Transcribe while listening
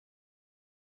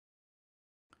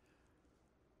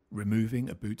Removing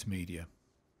a boot media.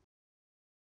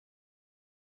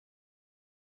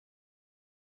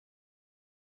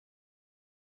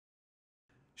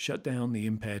 Shut down the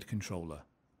impaired controller.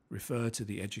 Refer to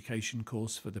the education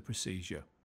course for the procedure.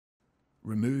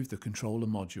 Remove the controller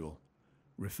module.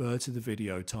 Refer to the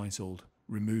video titled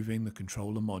Removing the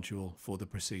Controller Module for the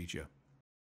Procedure.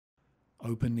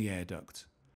 Open the air duct.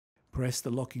 Press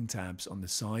the locking tabs on the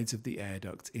sides of the air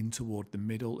duct in toward the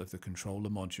middle of the controller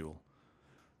module.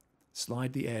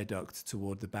 Slide the air duct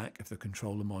toward the back of the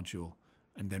controller module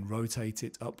and then rotate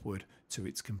it upward to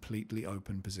its completely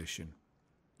open position.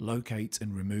 Locate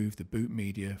and remove the boot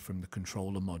media from the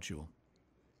controller module.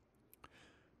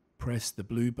 Press the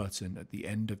blue button at the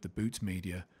end of the boot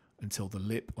media until the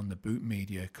lip on the boot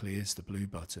media clears the blue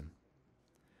button.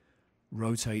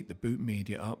 Rotate the boot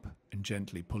media up and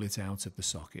gently pull it out of the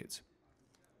socket.